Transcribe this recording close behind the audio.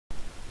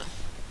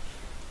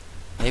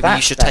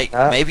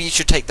Maybe you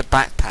should take the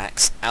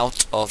backpacks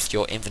out of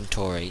your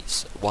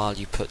inventories while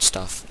you put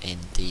stuff in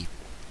the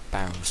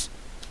barrels.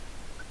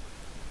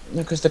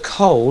 No, because the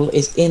coal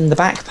is in the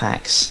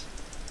backpacks.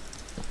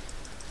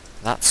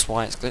 That's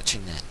why it's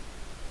glitching then.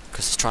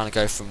 Because it's trying to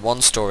go from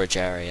one storage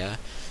area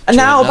And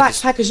to now a another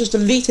backpack has just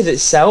deleted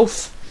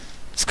itself.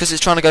 It's because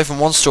it's trying to go from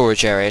one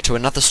storage area to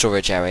another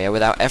storage area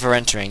without ever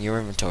entering your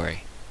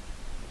inventory.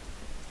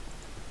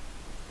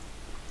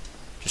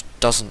 Just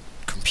doesn't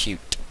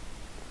compute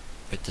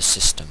with the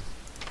system.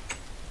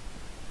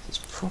 It's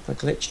proper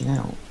glitching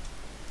out.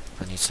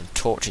 I need some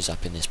torches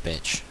up in this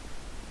bitch.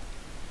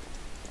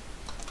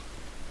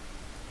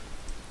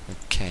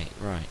 Okay,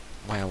 right.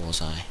 Where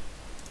was I?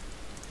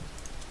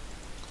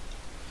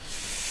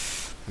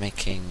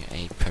 Making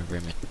a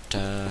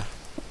perimeter.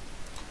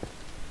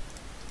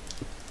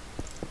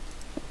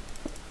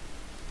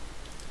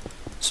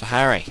 So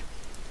Harry.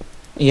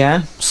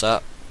 Yeah? What's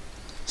up?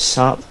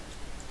 Sup?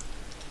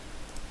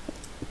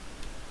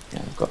 Yeah,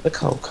 I've got the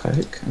coal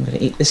coke. I'm going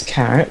to eat this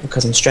carrot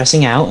because I'm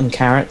stressing out, and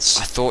carrots...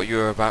 I thought you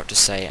were about to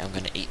say I'm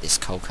going to eat this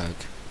coal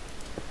coke.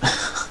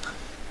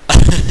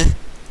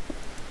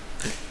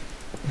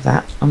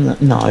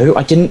 No,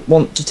 I didn't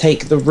want to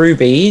take the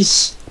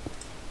rubies.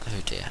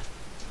 Oh dear.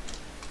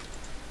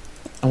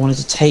 I wanted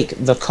to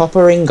take the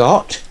copper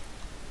ingot.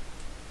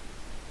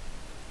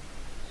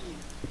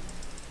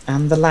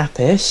 And the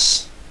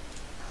lapis.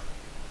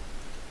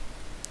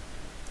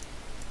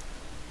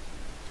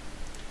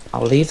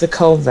 I'll leave the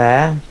coal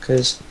there,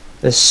 because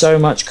there's so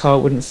much coal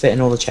it wouldn't fit in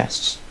all the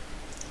chests.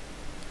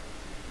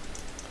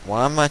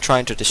 Why am I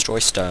trying to destroy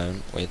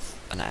stone with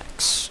an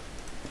axe?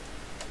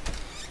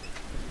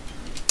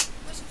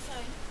 Where's your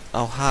phone?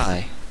 Oh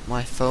hi,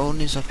 my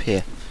phone is up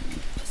here.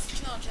 Where's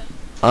the charger?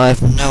 I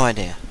have no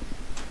idea.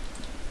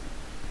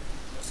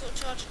 What sort of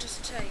charger does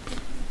it take?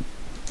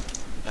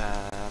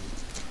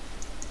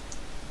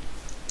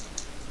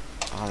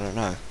 I don't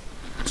know.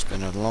 It's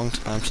been a long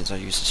time since I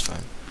used this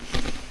phone.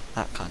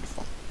 That kind of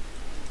one.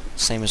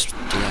 Same as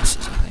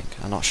DS's, I think.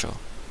 I'm not sure.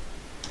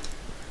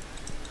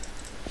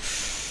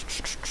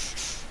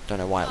 Don't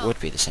know why it would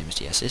be the same as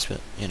DS's,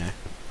 but you know.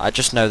 I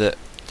just know that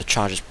the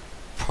charger's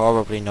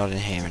probably not in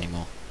here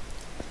anymore.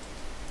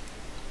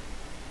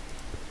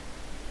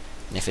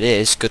 And if it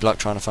is, good luck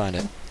trying to find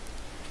it.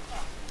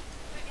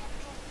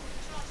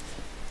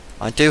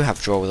 I do have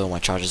a drawer with all my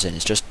chargers in.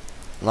 It's just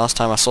last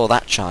time I saw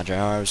that charger,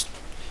 I was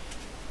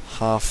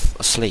half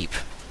asleep,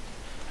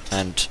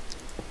 and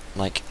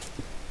like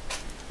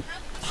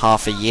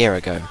half a year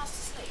ago.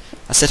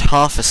 I said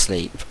half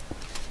asleep.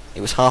 It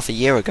was half a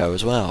year ago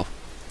as well.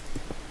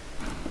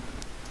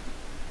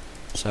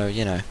 So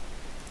you know,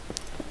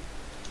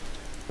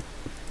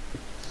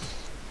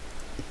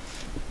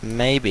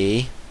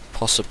 maybe,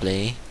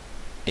 possibly,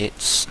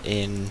 it's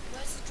in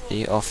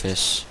the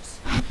office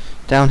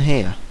down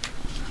here.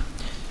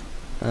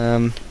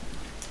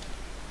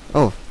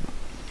 Oh,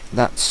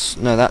 that's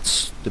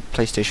the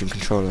PlayStation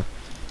controller.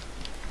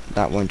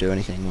 That won't do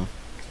anything more.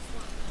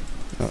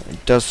 Oh,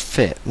 it does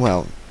fit.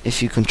 Well,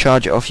 if you can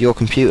charge it off your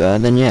computer,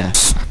 then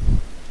yes.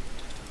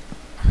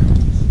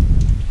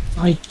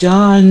 I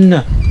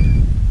done.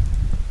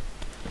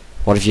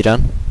 What have you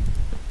done?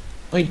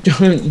 I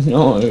don't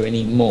know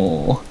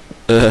anymore.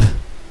 A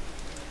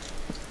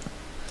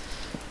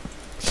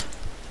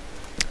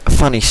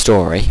funny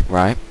story,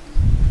 right?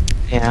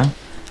 Yeah.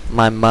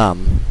 My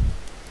mum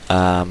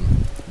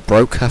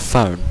broke her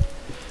phone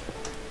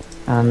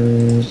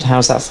And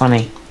how's that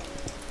funny?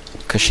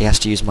 because she has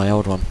to use my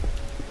old one.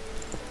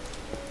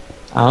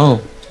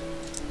 Oh.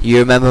 You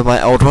remember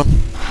my old one?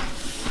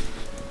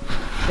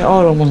 The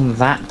old one wasn't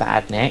that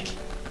bad, Nick.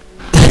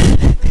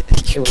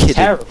 It was kidding?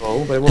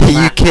 terrible, but it Are wasn't you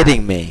that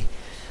kidding me?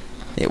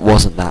 It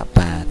wasn't that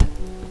bad.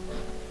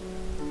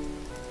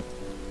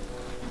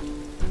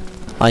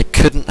 I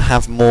couldn't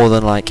have more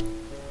than like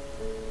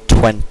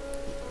 20,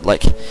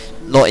 like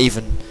not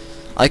even.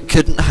 I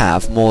couldn't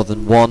have more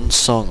than one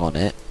song on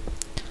it.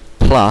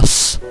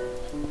 Plus,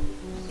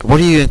 what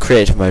are you in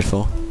creative mode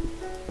for?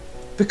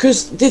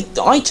 Because the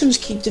items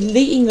keep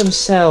deleting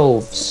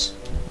themselves.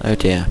 Oh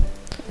dear.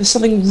 There's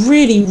something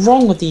really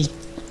wrong with these...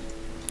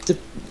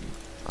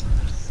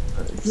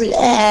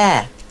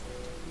 Bleh.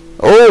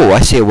 Oh, I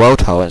see a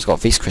world hole and it's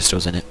got Vs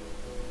crystals in it.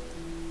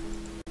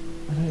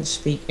 I don't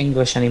speak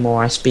English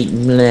anymore, I speak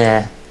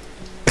bleh.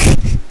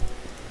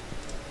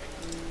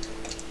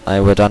 I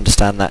would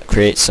understand that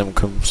creates some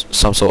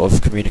sort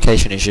of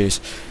communication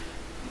issues.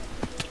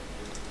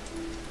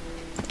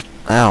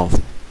 Ow.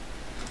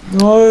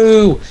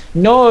 No!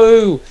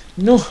 No!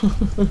 No!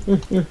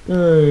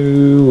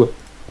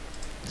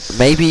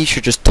 Maybe you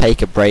should just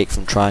take a break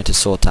from trying to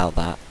sort out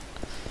that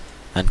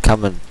and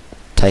come and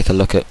take a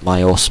look at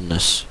my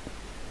awesomeness.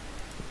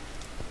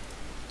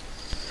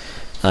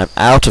 I'm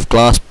out of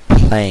glass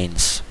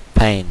panes.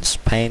 Panes.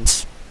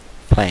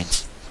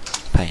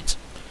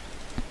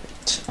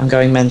 I'm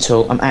going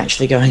mental. I'm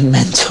actually going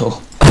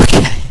mental.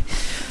 Okay.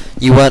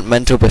 You weren't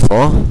mental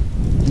before?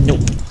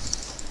 Nope.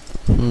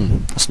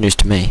 That's news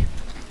to me.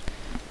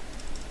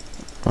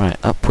 Right,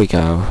 up we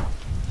go.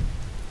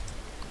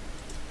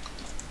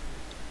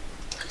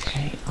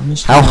 I'm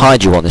just How high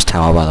do you want this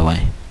tower, by the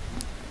way?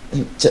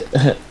 It's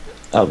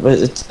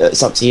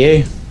up to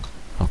you.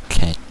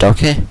 Okay,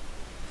 dokie.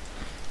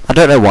 I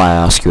don't know why I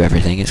ask you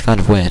everything, it's kind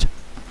of weird.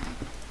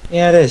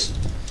 Yeah, it is.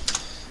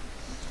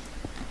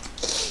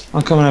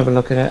 I'll come and have a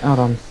look at it. Hold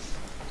on.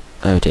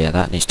 Oh dear,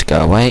 that needs to go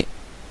away.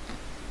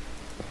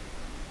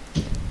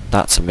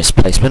 That's a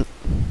misplacement,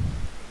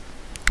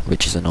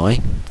 which is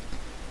annoying.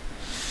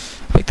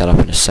 Pick that up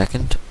in a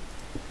second.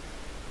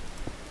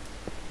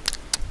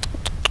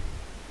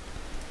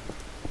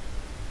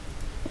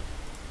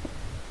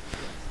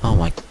 Oh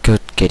my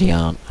good giddy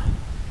aunt.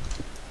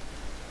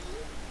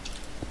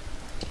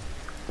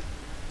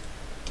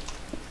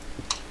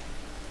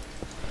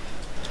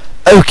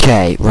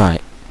 Okay,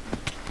 right.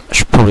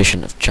 Probably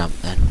shouldn't have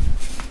jumped then.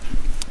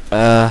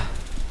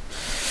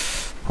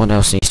 What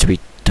else needs to be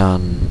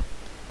done?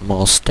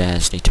 More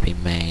stairs need to be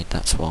made,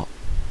 that's what.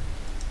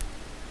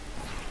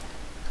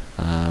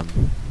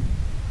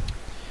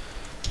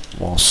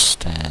 More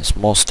stairs,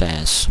 more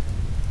stairs.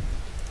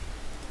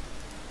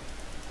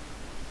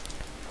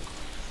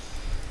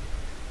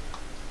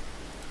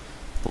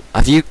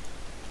 Have you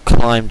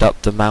climbed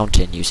up the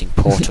mountain using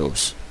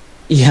portals?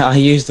 Yeah, I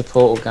used the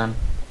portal gun.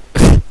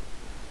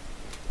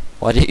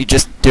 Why didn't you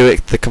just do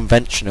it the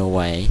conventional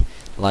way,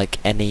 like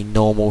any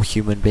normal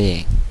human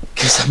being?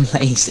 Because I'm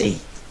lazy.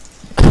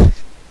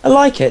 I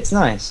like it, it's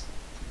nice.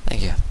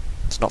 Thank you.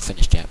 It's not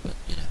finished yet, but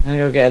you know. I'm gonna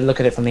go get a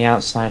look at it from the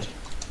outside.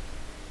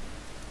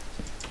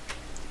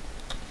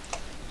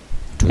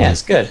 Yeah,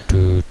 it's good.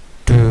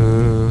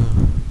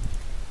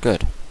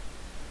 Good.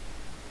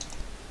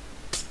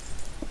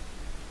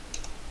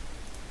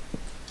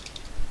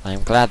 I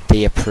am glad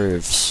Thee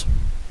approves.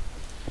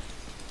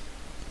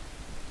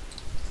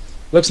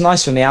 Looks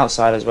nice from the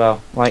outside as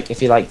well. Like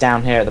if you like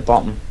down here at the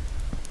bottom.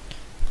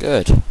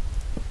 Good.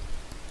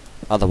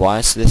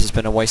 Otherwise, this has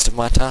been a waste of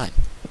my time.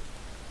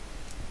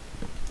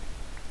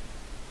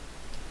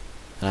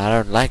 And I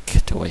don't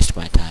like to waste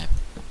my time.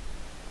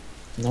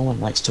 No one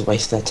likes to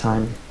waste their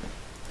time.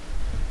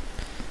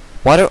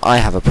 Why don't I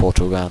have a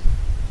portal gun?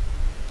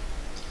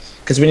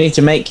 Because we need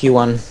to make you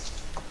one.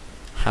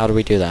 How do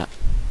we do that?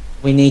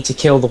 We need to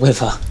kill the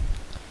wither.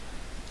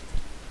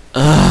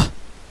 Ugh!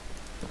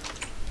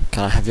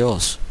 Can I have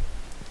yours?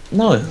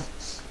 No.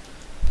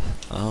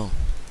 Oh.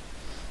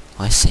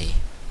 I see.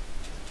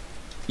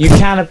 You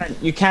can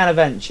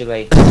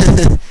eventually.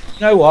 You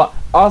know what?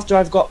 After I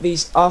have got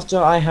these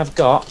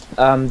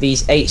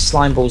 8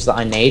 slime balls that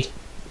I need,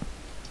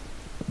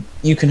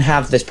 you can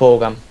have this portal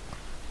gun.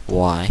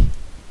 Why?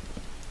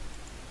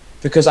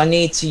 Because I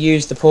need to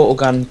use the portal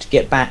gun to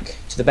get back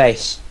to the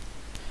base.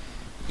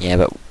 Yeah,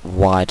 but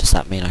why does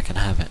that mean I can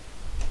have it?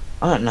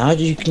 I don't know,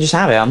 you can just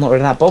have it. I'm not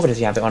really that bothered if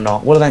you have it or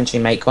not. We'll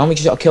eventually make one, we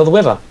just gotta kill the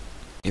wither.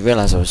 You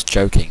realise I was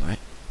joking, right?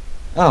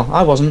 Oh,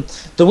 I wasn't.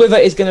 The wither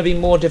is going to be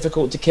more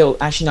difficult to kill.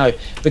 Actually, no,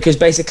 because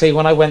basically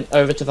when I went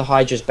over to the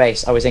Hydra's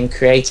base, I was in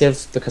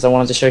creative because I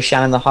wanted to show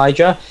Shannon the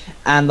Hydra,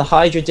 and the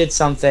Hydra did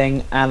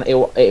something, and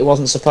it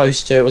wasn't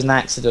supposed to. It was an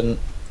accident.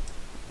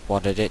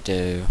 What did it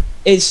do?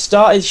 It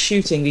started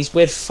shooting these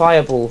weird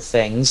fireball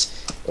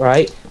things,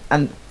 right?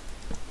 And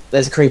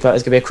there's a creeper.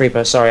 There's gonna be a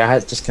creeper. Sorry, I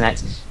had to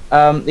disconnect.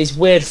 These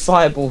weird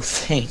fireball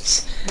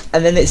things,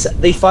 and then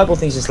the fireball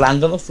things just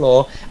land on the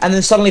floor, and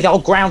then suddenly the whole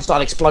ground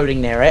started exploding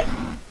near it.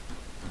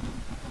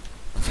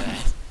 Okay.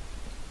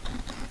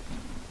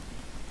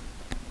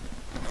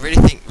 I really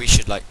think we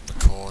should like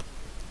record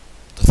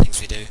the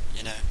things we do,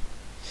 you know.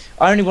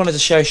 I only wanted to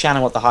show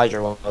Shannon what the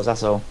Hydra was,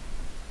 that's all.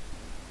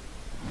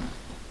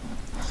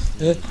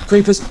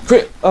 Creepers,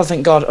 oh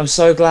thank God, I'm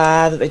so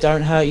glad that they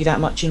don't hurt you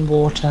that much in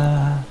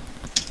water.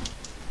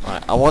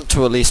 Right, I want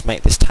to at least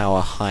make this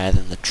tower higher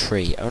than the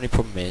tree. Only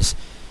problem is,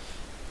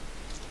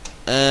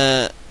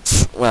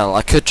 well,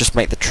 I could just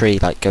make the tree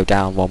like go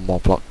down one more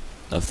block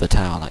of the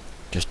tower, like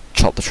just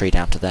chop the tree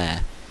down to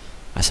there,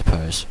 I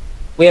suppose.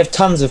 We have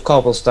tons of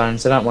cobblestone,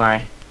 so don't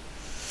worry.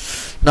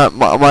 No,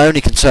 my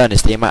only concern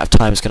is the amount of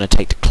time it's going to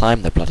take to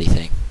climb the bloody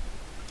thing.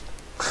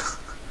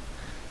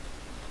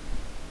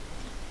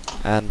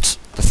 And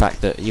the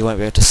fact that you won't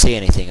be able to see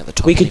anything at the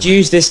top. We could anyway.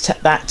 use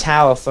that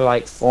tower for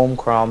like form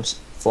crom.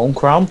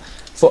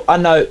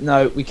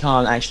 No, we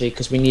can't actually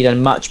because we need a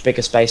much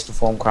bigger space for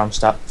form crom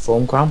stuff.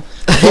 Form crom.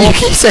 You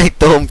keep saying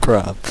Thorn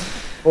Crab.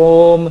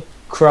 Form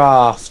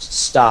craft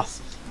stuff.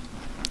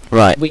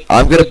 Right,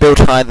 I'm going to build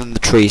higher than the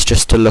trees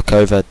just to look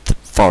over the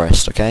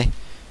forest, okay?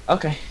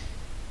 Okay.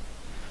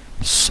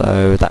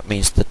 So that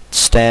means the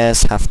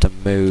stairs have to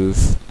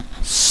move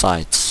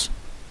sides.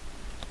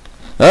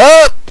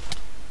 Oh!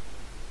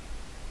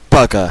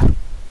 Bugger.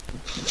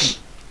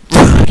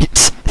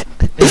 Right.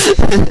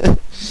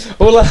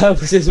 All I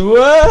heard was this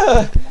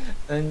whoa,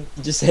 and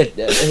you just hit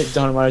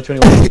Dynamite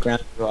 21 on the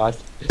ground. Right.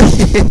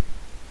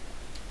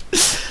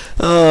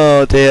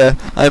 Oh dear,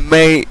 I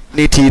may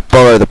need to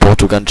borrow the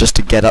portal gun just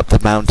to get up the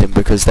mountain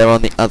because they're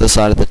on the other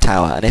side of the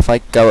tower, and if I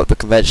go up the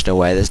conventional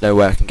way there's no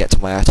way I can get to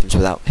my items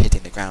without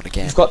hitting the ground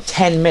again. You've got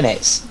 10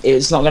 minutes.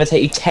 It's not going to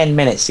take you 10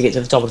 minutes to get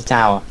to the top of the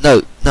tower.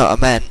 No, I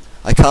meant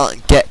I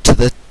can't get to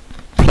the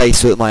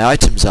place where my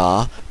items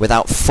are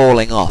without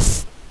falling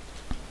off.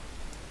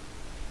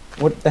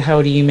 What the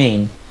hell do you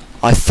mean?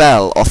 I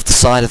fell off the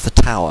side of the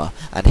tower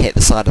and hit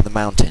the side of the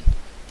mountain.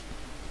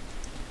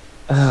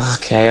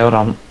 Okay, hold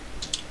on.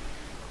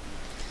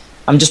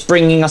 I'm just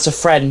bringing us a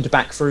friend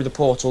back through the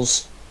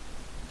portals.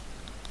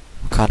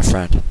 What kind of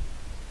friend?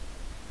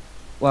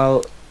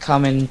 Well,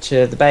 come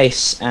into the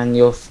base and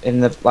you're in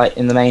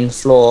the main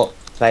floor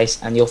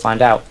place and you'll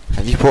find out.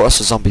 Have you brought us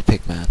a zombie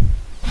pig man?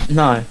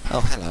 No.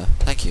 Oh, hello.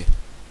 Thank you.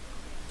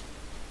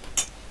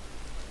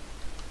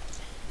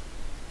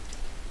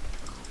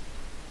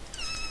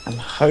 I'm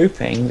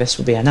hoping this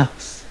will be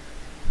enough.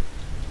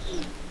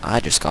 I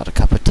just got a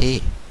cup of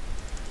tea.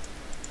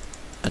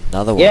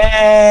 Another one.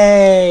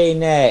 Yay,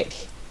 Nick!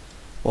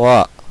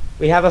 What?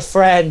 We have a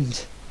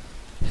friend.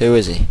 Who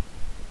is he?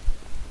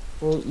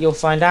 Well, you'll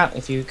find out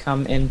if you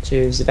come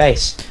into the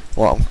base.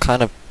 Well, I'm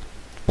kind of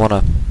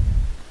wanna.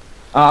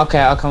 Oh, okay,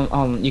 I'll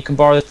come. You can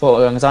borrow this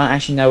portal because I don't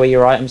actually know where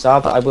your items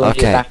are, but I will need it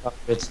okay. back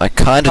afterwards. I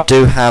kind of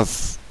do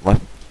have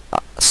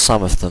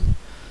some of them.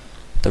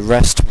 The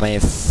rest may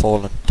have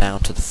fallen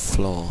down to the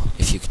floor.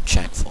 If you can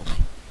check for me.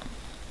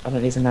 I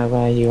don't even know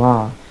where you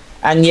are.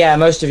 And yeah,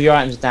 most of your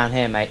items are down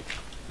here, mate.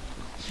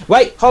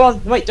 Wait, hold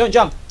on, wait, don't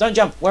jump,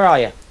 where are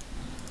you?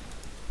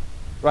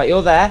 Right,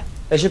 you're there.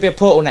 There should be a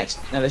portal next,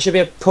 no, there should be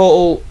a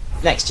portal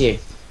next to you.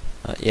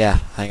 Yeah,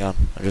 hang on,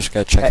 I'll just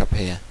go check Okay. up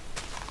here.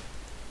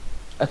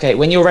 Okay,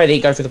 when you're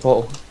ready, go through the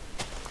portal.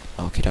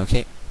 Okie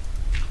dokie.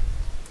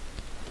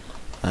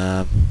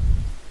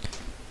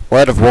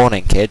 Word of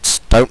warning, kids,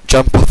 don't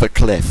jump off a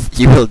cliff,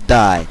 you will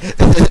die.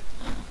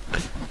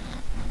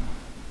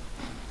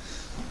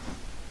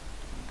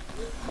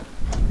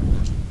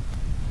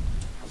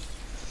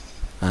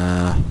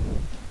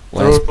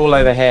 They're all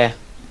over here.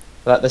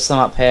 Look, there's some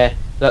up here.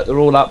 Look, they're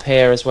all up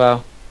here as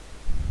well.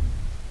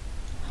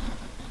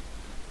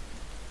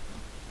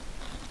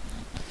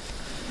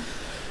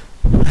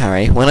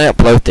 Harry, when I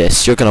upload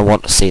this, you're going to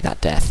want to see that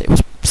death. It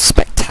was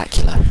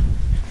spectacular.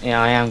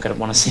 Yeah, I am gonna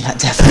want to see that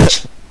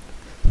death.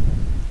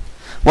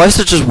 Why is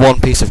there just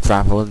one piece of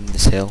gravel in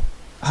this hill?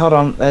 Hold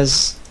on,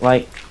 there's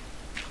like...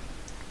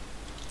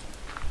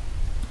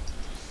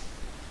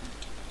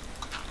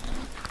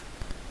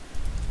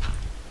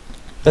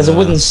 There's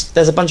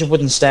a bunch of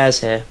wooden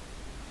stairs here.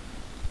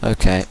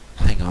 Okay,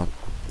 hang on.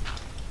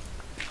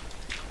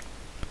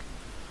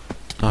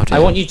 Oh dear. I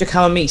want you to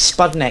come and meet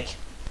Spudnik.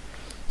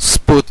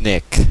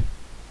 Sputnik.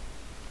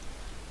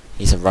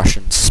 He's a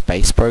Russian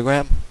space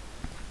program?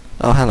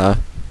 Oh, hello.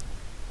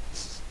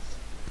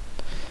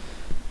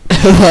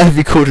 Why have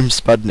you called him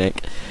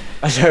Sputnik?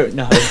 I don't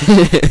know.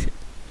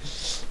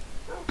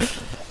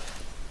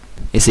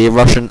 Is he a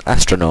Russian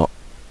astronaut?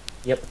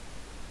 Yep.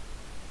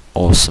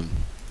 Awesome.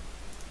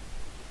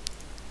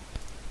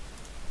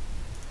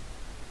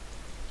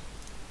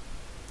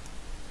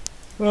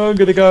 Well, I'm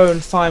gonna go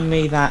and find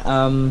me that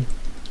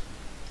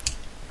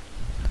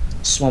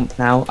swamp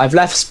now. I've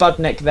left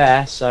Spudnik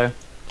there, so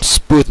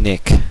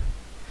Sputnik.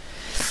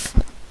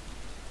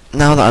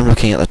 Now that I'm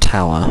looking at the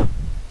tower,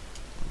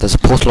 there's a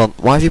portal on...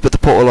 Why have you put the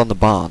portal on the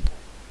barn?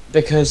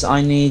 because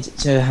I need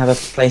to have a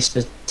place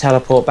to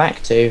teleport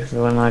back to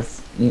for when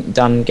I've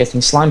done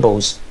getting slime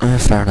balls.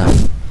 Fair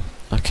enough.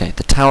 Okay,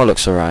 the tower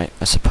looks alright,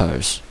 I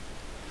suppose.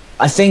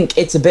 I think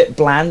it's a bit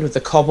bland with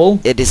the cobble,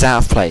 It is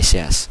out of place,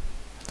 yes.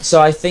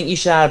 so I think you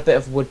should add a bit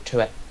of wood to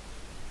it.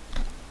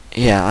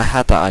 Yeah, I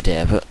had that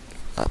idea, but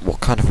what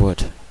kind of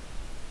wood?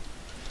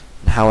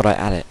 And how would I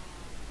add it?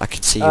 I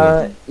can see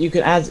you. You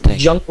could add Thing.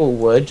 jungle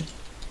wood.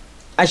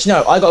 Actually,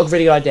 no, I got a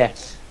really good idea.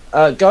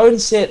 Go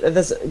and see it.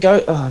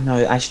 Oh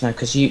no, actually no,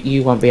 because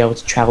you won't be able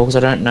to travel. Because I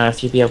don't know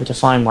if you'd be able to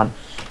find one.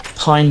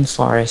 Pine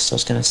forest, I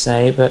was gonna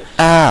say, but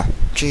Ah,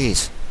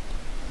 jeez.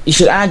 you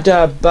should add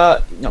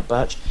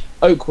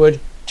oak wood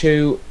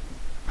to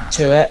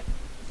it,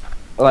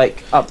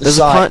 like up the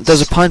sides.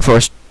 There's a pine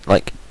forest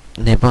like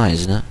nearby,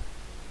 isn't it?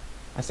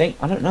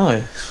 I don't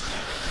know.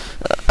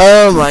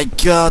 Oh my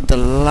god, the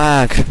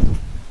lag.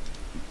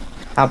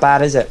 How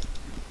bad is it?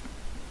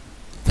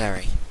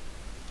 Very.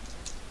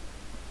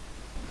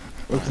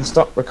 We can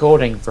stop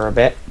recording for a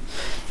bit.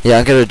 Yeah,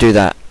 I'm gonna do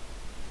that.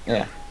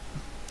 Yeah.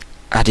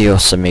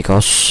 Adios,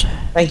 amigos.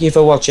 Thank you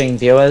for watching,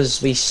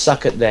 viewers. We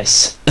suck at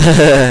this.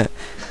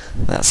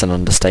 That's an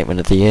understatement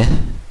of the year.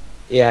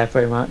 Yeah,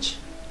 pretty much.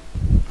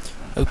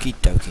 Okie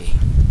dokie.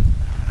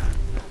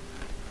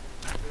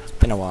 It's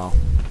been a while.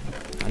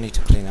 I need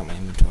to clean out my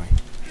inventory.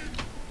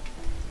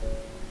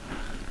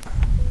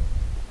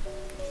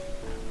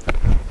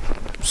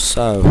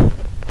 So,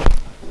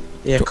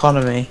 The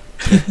economy.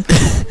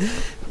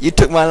 you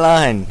took my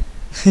line.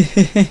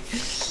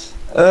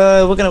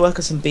 We're gonna work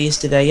on some bees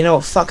today. You know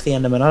what? Fuck the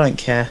Enderman. I don't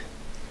care.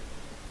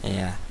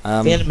 Yeah.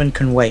 The Enderman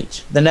can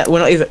wait. We're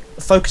not even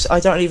focus. I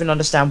don't even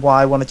understand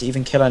why I wanted to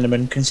even kill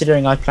Enderman,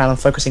 considering I plan on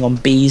focusing on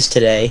bees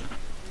today.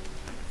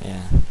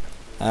 Yeah.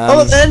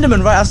 Oh, the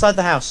Enderman right outside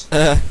the house.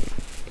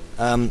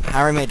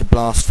 Harry made a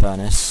blast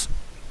furnace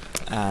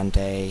and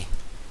a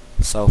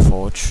soul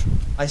forge.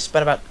 I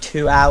spent about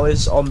 2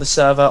 hours on the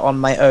server on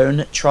my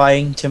own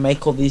trying to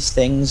make all these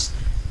things.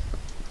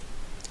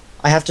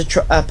 I have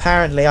to.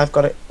 Apparently, I've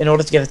got it. In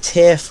order to get a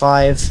tier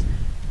 5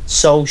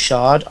 soul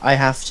shard, I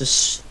have to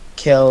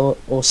kill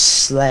or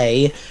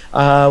slay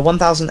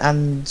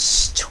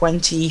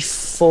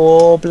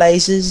 1024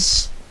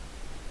 blazes.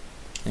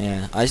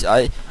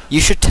 Yeah, you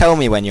should tell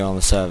me when you're on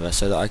the server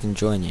so that I can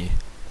join you.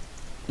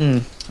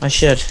 I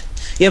should.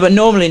 Yeah, but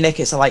normally, Nick,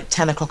 it's like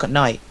 10 o'clock at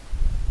night.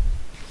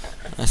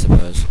 I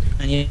suppose.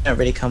 And you don't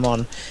really come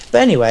on.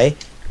 But anyway,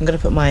 I'm gonna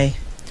put my...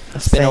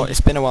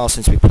 It's been a while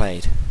since we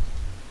played.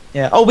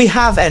 Yeah. Oh, we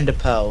have ender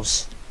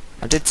pearls.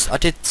 I did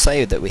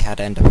say that we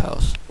had ender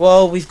pearls.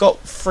 Well, we've got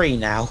 3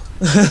 now.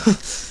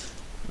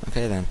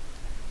 Okay then.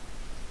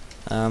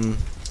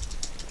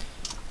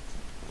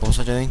 What was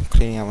I doing?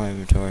 Cleaning out my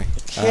inventory.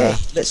 Okay,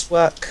 let's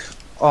work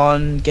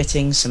on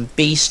getting some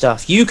bee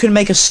stuff. You can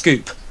make a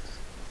scoop.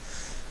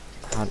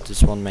 How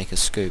does one make a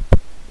scoop?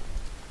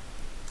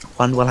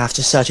 One will have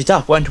to search it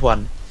up, won't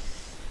one?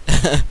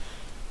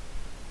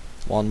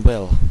 One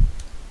will.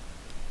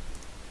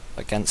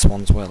 Against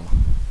one's will.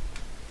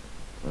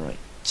 Right.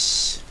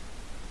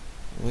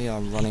 We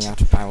are running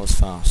out of barrels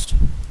fast.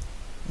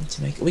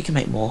 We can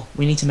make more.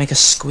 We need to make a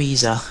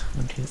squeezer.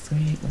 1, 2, 3.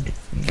 1, 2,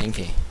 3.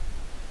 Kinky.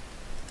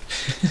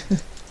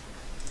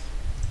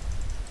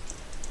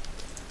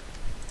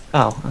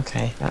 Oh,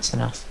 okay, that's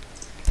enough.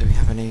 Do we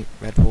have any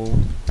red wool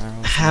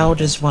barrels? How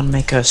does one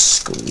make a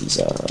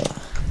squeezer?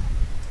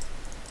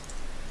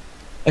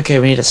 Okay,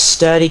 we need a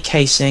sturdy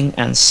casing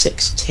and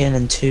 6 tin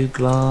and 2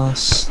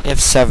 glass. We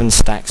have 7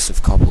 stacks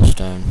of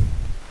cobblestone.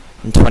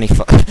 And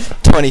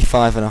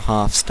 25 and a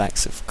half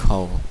stacks of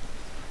coal.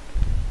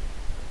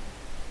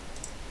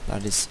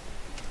 That is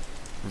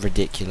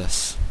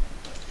ridiculous.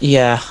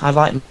 Yeah, I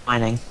like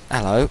mining.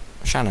 Hello,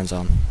 Shannon's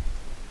on.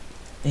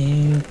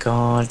 Oh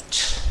god.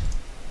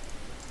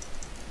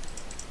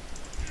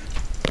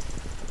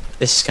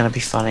 This is gonna be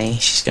funny.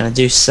 She's gonna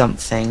do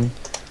something.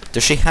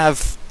 Does she have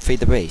Feed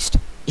the Beast?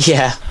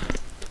 Yeah.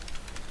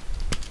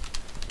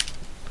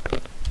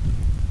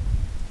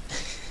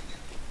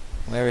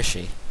 Where is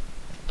she?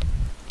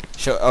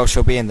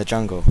 She'll be in the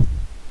jungle.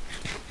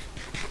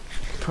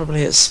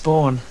 Probably at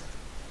spawn.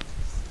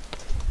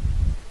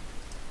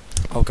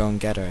 I'll go and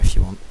get her if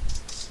you want.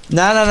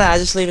 No,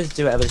 just leave her to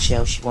do whatever the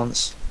hell she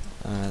wants.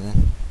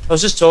 Then. I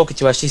was just talking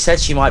to her. She said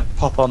she might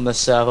pop on the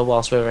server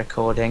whilst we're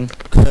recording.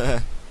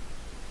 I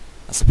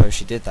suppose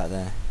she did that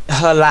there.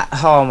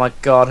 Oh my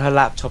god, her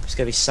laptop is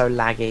gonna be so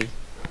laggy.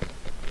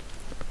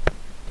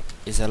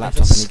 Is her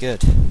laptop any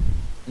good?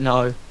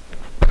 No.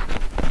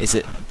 Is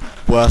it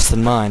worse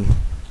than mine?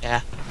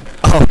 Yeah.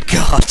 Oh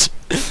god!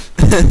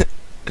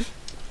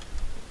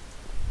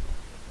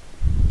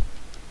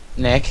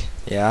 Nick?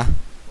 Yeah?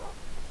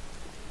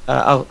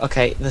 Oh,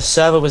 okay. The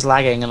server was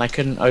lagging and I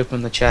couldn't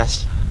open the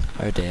chest.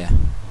 Oh dear.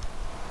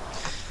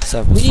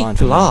 Server was We fine need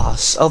for me.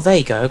 glass. Oh, there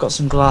you go. Got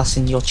some glass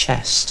in your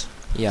chest.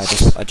 Yeah,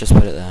 I just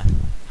put it there.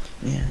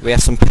 Yeah. We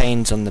have some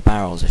panes on the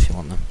barrels if you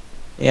want them.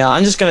 Yeah,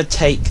 I'm just gonna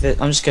take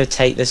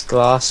this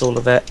glass, all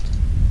of it.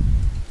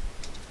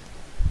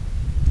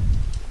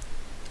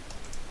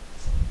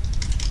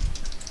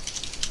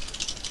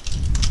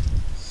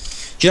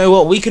 Do you know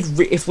what? We could,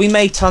 if we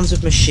made tons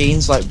of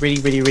machines like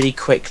really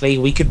quickly,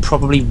 we could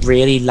probably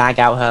really lag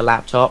out her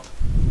laptop.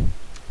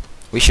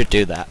 We should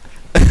do that.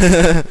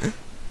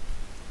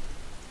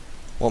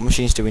 What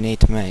machines do we need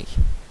to make?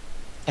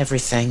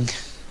 Everything.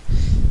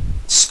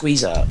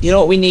 Squeezer. You know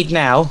what we need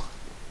now?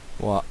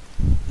 What?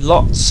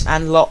 Lots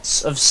and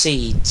lots of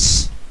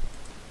seeds.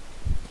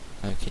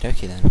 Okie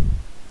dokie then.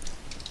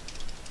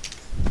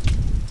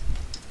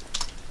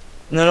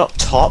 No, not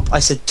top. I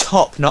said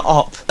top, not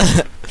op.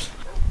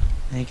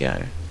 There you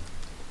go.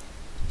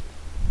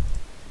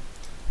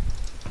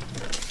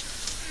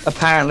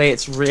 Apparently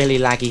it's really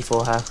laggy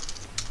for her.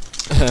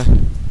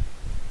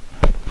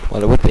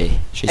 Well, it would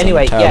be. She's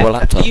Anyway, on a terrible yeah.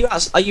 laptop.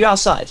 Are you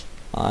outside?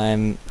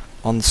 I'm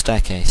on the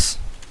staircase.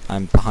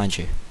 I'm behind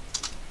you.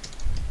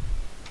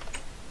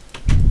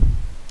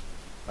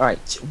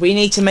 Alright, we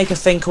need to make a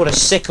thing called a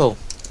sickle.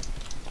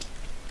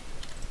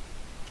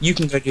 You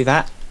can go do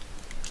that.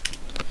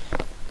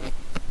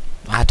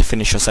 I had to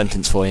finish your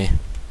sentence for you.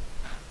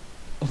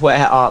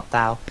 Where art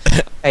thou?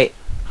 Hey,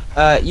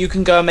 you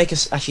can go and make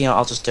us. Actually, no,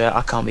 I'll just do it.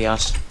 I can't be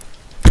asked.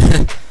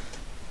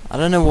 I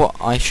don't know what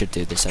I should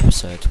do this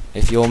episode.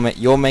 If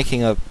you're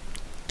making a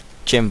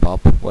Jim Bob,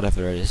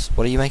 whatever it is.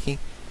 What are you making?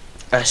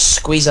 A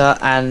squeezer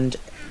and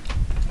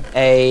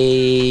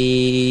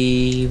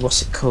a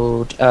what's it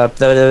called?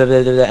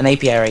 An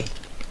apiary.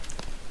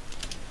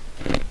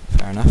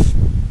 Fair enough.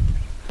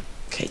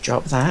 Okay,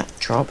 drop that.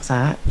 Drop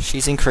that.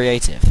 She's in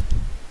creative.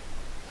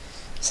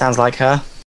 Sounds like her.